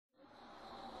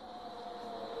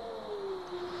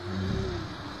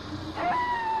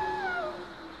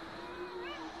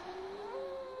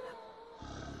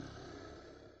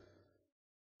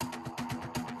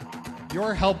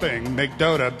You're helping make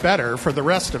Dota better for the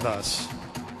rest of us.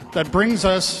 That brings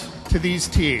us to these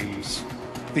teams,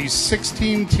 these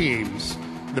 16 teams,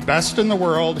 the best in the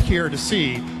world here to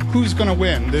see who's going to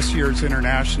win this year's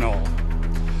International.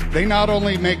 They not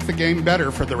only make the game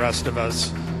better for the rest of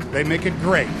us, they make it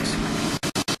great.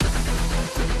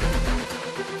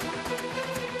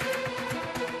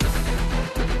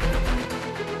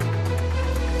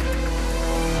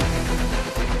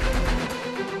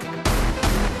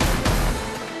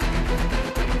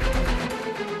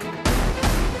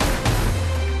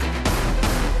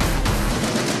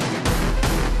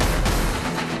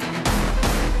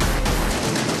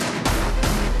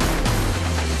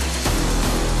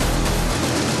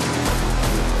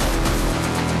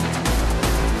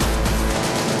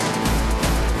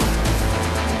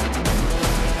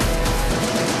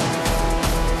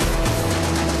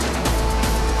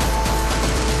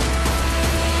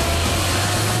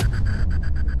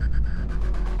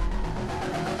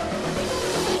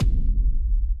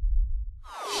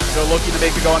 They're looking to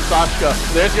make it go on Sashka.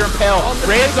 There's your Impale.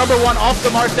 Ray's #1 off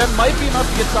the mark. That might be enough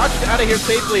to get Sashka out of here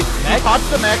safely. He pops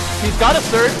the mech. He's got a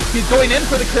surge. He's going in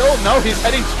for the kill. No, he's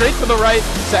heading straight to the right.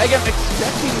 Sagam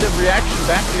expecting the reaction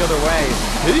back the other way.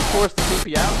 Did he force the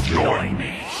TP out? Join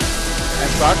me.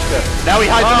 And Sashka. Now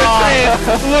he hides in the train.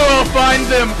 Luo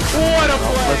finds him. What a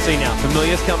play. Let's see now.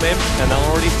 Familiars come in, and they'll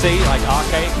already see, like,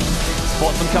 Arcade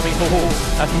spots them coming forward.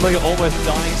 That Familiar almost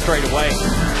dying straight away.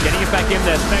 Getting it back in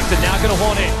there. Spectre now going to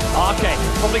haunt it. Arcade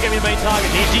probably going to be the main target.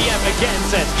 EGM again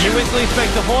says, you instantly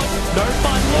Spectre haunt. No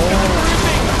fun. Look at the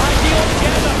grouping. Ideal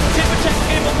together. Timber checking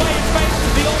him away in face.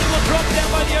 The only one dropped down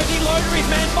by the OD loader. He's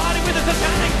man fighting with the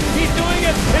Satanic. He's doing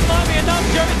it. It might be enough.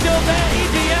 Joe's still there.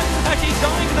 EGM actually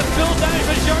dying to the spill damage,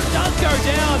 but Joe does go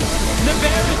down.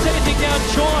 Navarre is chasing down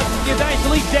Sean. He's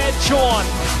actually dead, Sean.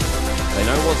 They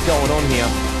know what's going on here.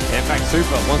 In fact,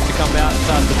 Super wants to come out and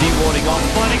start the de-warding off.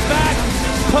 Fighting back.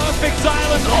 Perfect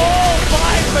silence. All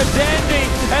five for Dandy.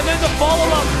 And then the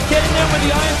follow-up. Getting there with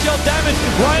the Iron Shell damage.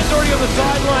 Ryan's already on the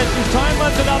sideline. Time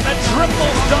left it up. And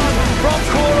triple stun from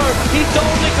Koro. He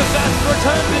dominates Assassin.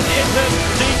 Returns it into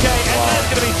DK. And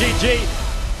that's going to be GG.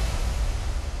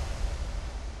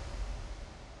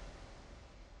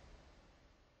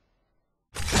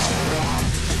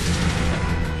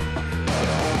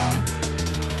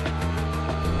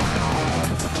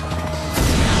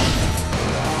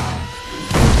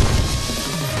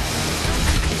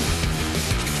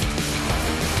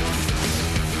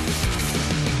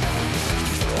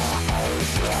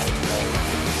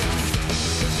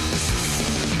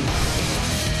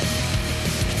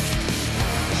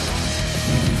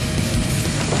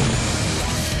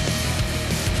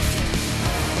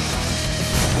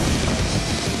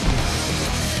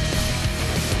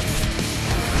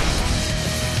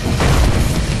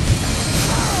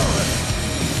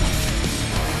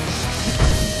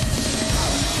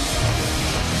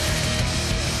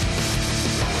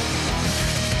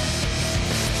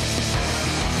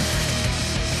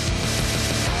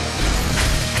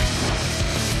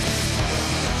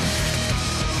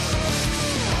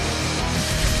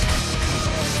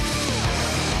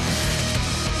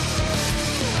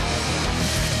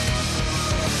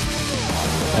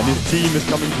 And his team is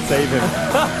coming to save him.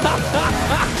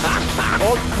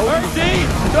 OD!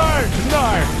 No!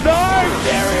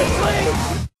 Seriously!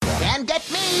 Can't get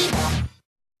me!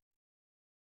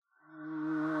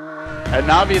 At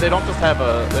Navi, they don't just have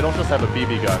a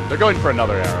BB gun. They're going for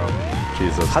another arrow.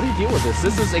 Jesus. How do you deal with this?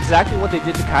 This is exactly what they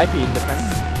did to Kaipi in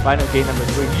defense final game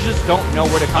 #3. You just don't know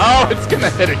where to come from. It's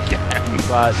gonna hit again.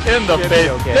 But in the face.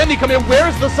 Okay. Then you come in.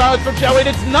 Where's the silence from Xiao Wei?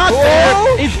 It's not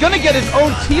there. He's gonna get his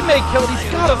own teammate killed.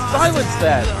 He's gotta silence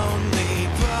that.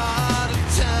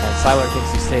 And Sylar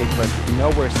thinks he's safe, but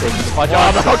nowhere safe. The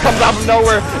punch comes out from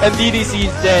nowhere, and DDC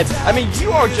is dead. I mean,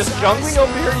 you are just jungling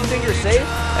over here. You think you're safe,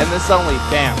 and then suddenly,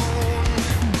 bam!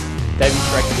 Debbie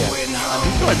strike again.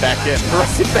 He's going back in.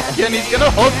 Right back in. He's gonna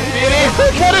hook BD.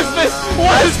 What is this?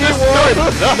 What is this?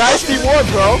 Nice D1,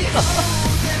 bro.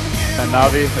 And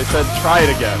Navi, they said try it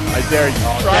again. I dare you.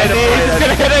 Try it again. He's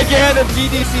gonna hit again, and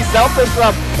DDC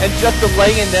self-disrupt, and just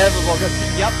delaying inevitable.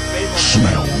 Yep,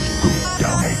 Smells good,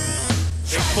 don't it?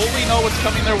 They fully know what's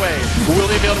coming their way. Will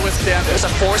they be able to withstand it? There's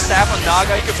a force staff on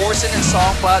Naga. You can force it in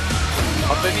Song, but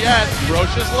nothing yet.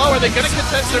 Roche is low. Are they gonna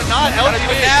contest? They're not.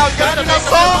 LGD now. gotta make up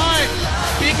their mind.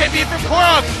 BKB from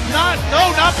Korok. Not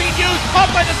being used.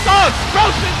 Caught by the Song.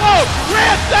 Roche is low.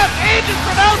 Ransom. Aegis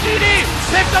from LGD.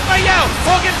 Picked up by Yao.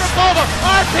 Hogan from Volva.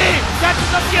 RP.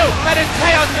 Catches up you. That is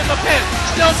chaos in the pit.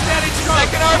 Still standing strong.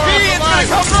 second RP. It's gonna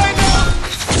come right now.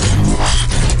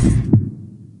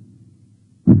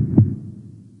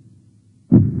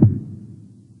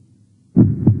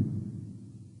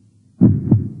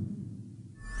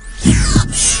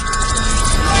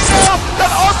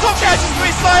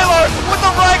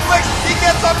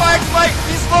 fire fight.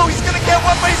 He's low, he's gonna get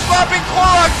one, but he's dropping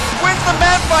Korok. Wins the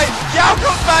man fight. Yao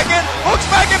comes back in, hooks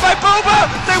back in by Boba.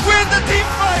 They win the team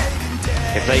fight.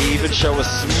 If they even show a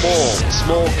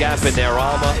small gap in their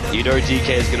armor, you know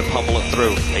DK is going to pummel it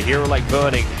through. A hero like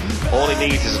Burning, all he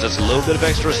needs is just a little bit of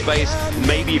extra space.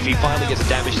 Maybe if he finally gets a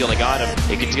damage dealing item,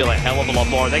 he can deal a hell of a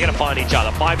lot more. And they're going to find each other.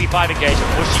 5v5 engagement.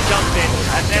 Bushy jumps in,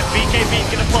 and then BKB is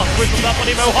going to plus whistles up on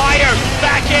him. Ohio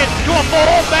back in to a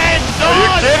 4-man stun. Are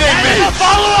you kidding and me? then a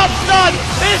follow-up stun.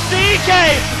 It's DK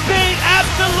being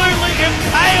absolutely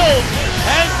impaled.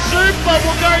 And Super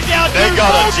will go down They to got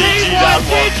a GG that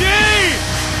one. GG.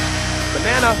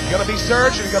 Banana gonna be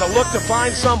surged and gonna look to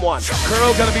find someone. Kuro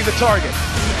gonna be the target.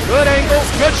 Good angle,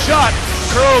 good shot.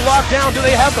 Kuro locked down. Do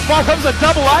they have the fall? Comes a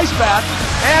double ice bath.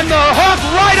 And the hook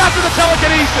right after the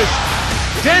telekinesis.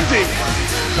 Denzi,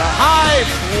 the high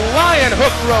flying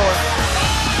hook thrower.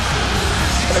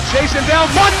 Gonna chase him down.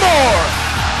 One more.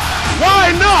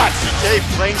 Why not? DK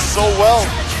playing so well.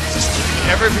 Just keeping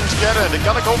everything together. They're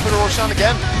gonna go for the Roshan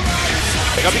again.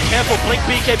 They gotta be careful. Blink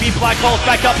BKB Black Hole's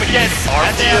back up again.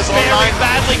 And they're is very online.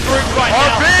 badly grouped right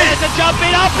now. RP! There's a jump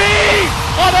in. RP!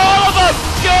 On all of them!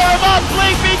 Score them up!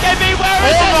 Blink BKB, where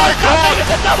is it? Oh my God!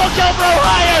 It's a double kill for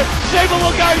Ohio! Super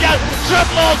will go down.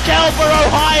 Triple kill for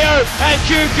Ohio! And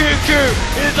QQQ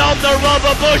is on the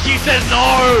rubber bush. He says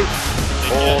no!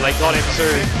 Oh, they got him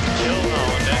too.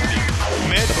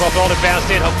 Across all the bounced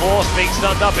in, her force being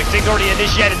stunned up. Extinct already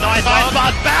initiated. Nice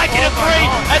pass back into 3.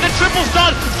 And the triple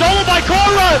stun stolen by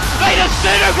Koro. They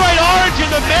disintegrate Orange in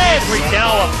the mid.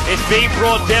 Tower is being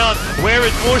brought down. Where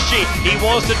is Bushy? He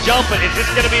wants to jump it. Is this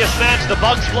going to be a snatch? The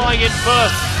Bugs flying in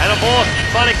first. And of course,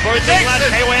 Funnick both being last.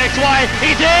 KYXY.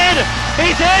 He did! He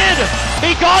did!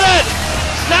 He got it!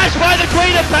 Snatched by the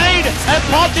Queen of Pain and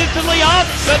popped instantly up,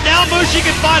 but now Mushi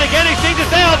can fight again. He seems to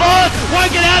stay on board, won't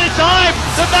get out in time.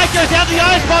 The back goes down the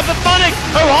ice pipe for Funnick.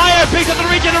 Ohio picks up the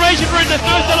regeneration route. There's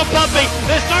no stun on pumping.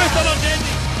 There's no stun on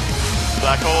Denzi.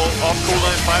 Black hole off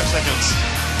cooldown in 5 seconds.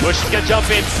 Bushy's going to jump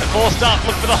in and force up.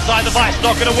 Look for the side of the vice.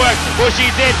 Not going to work.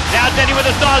 Bushy's in. Now Denny with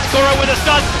the stuns. Kuro with a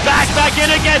stun. Back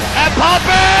in again. And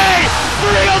Pumpy!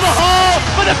 3 on the hole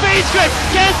for the feed script.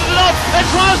 Cancels it off and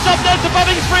tries to stop Dennis.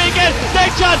 Pumping is free again.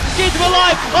 Next shot. Keeps him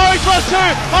alive. Orange plus 2.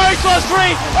 Orange plus 3.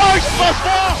 Orange plus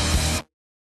 4.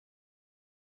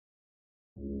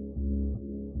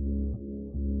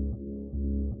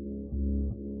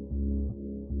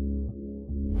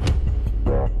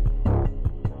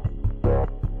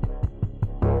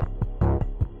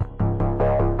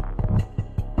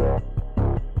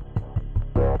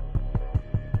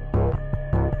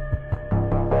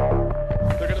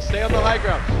 Stay on the high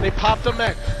ground. They popped a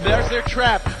mech. There's their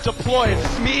trap. Deployed.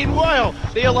 Meanwhile,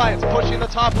 the Alliance pushing the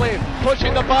top lane,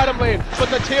 pushing the bottom lane, but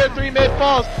the tier 3 mid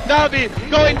falls. Navi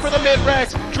going for the mid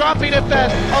Rex, dropping it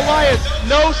fast. Alliance,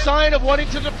 no sign of wanting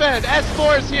to defend.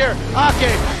 S4 is here.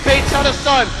 Ake baits out a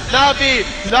stun. Navi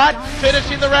not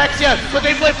finishing the Rex yet, but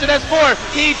they've lifted S4.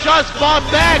 He just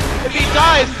bombed back. If he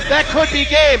dies, that could be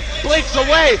game. Blinks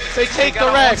away. They take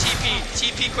the Rex.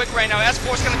 TP quick right now.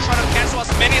 S4's gonna try to cancel as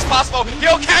many as possible.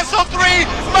 He'll cancel 3.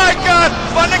 My God!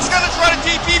 Funnick's gonna try to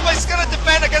TP, but he's gonna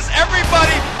defend against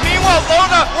everybody. Meanwhile,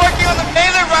 Lona working on the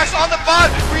melee racks on the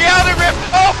bot. Reality Rift.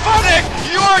 Oh, Funnick!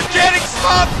 You are getting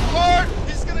stopped hard.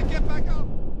 He's gonna get back up.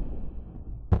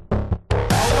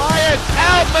 Alliance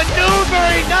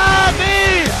outmaneuvering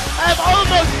Navi! Have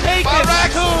almost taken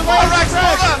Rex.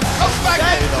 Comes back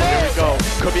in. Here we go.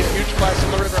 Could be a huge clash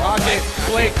in the river. Ake,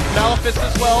 Blake, Maleficent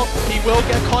as well. He will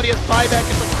get Claudia's buyback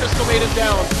if the Crystal Maid is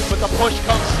down, but the push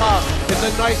comes top. It's a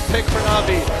nice pick for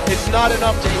Navi. It's not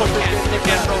enough to push this game. They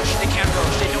can't roach. They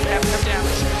don't have enough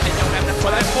damage. They don't have enough.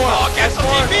 But that's 4. Oh, cancel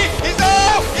TP. He's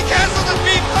out. He canceled the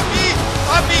beat.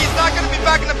 Puppy. He's not gonna be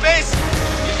back in the base.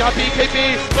 He's got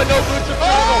BKB, but no boots of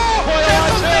jungle. Oh, Coil on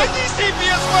cancel 2. Denzi's TP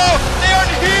as well. They are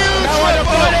huge. Now on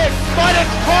a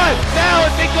Funnick's caught. Now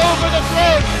if they go for the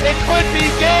throat, it could be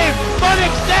game.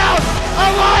 Funnick's down.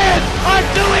 Alliance are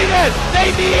doing it. They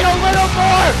need a little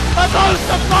more. A ghost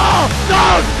to fall.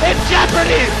 Don't. It's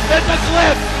jeopardy. It's a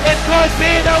clip. It could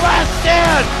be their last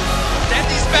stand.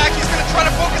 Denzi's back. He's gonna try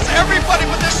to focus everybody,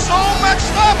 but there's so much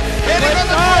stuff hitting on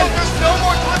the throat. There's no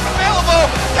more clip available.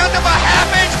 Down to a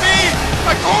half HP,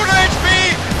 a quarter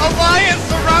HP. Alliance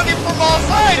surrounding from all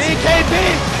sides. BKB,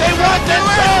 they want this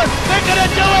turn. They're gonna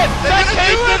do it. They're gonna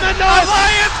do it. The north.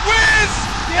 Alliance wins.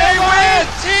 They win.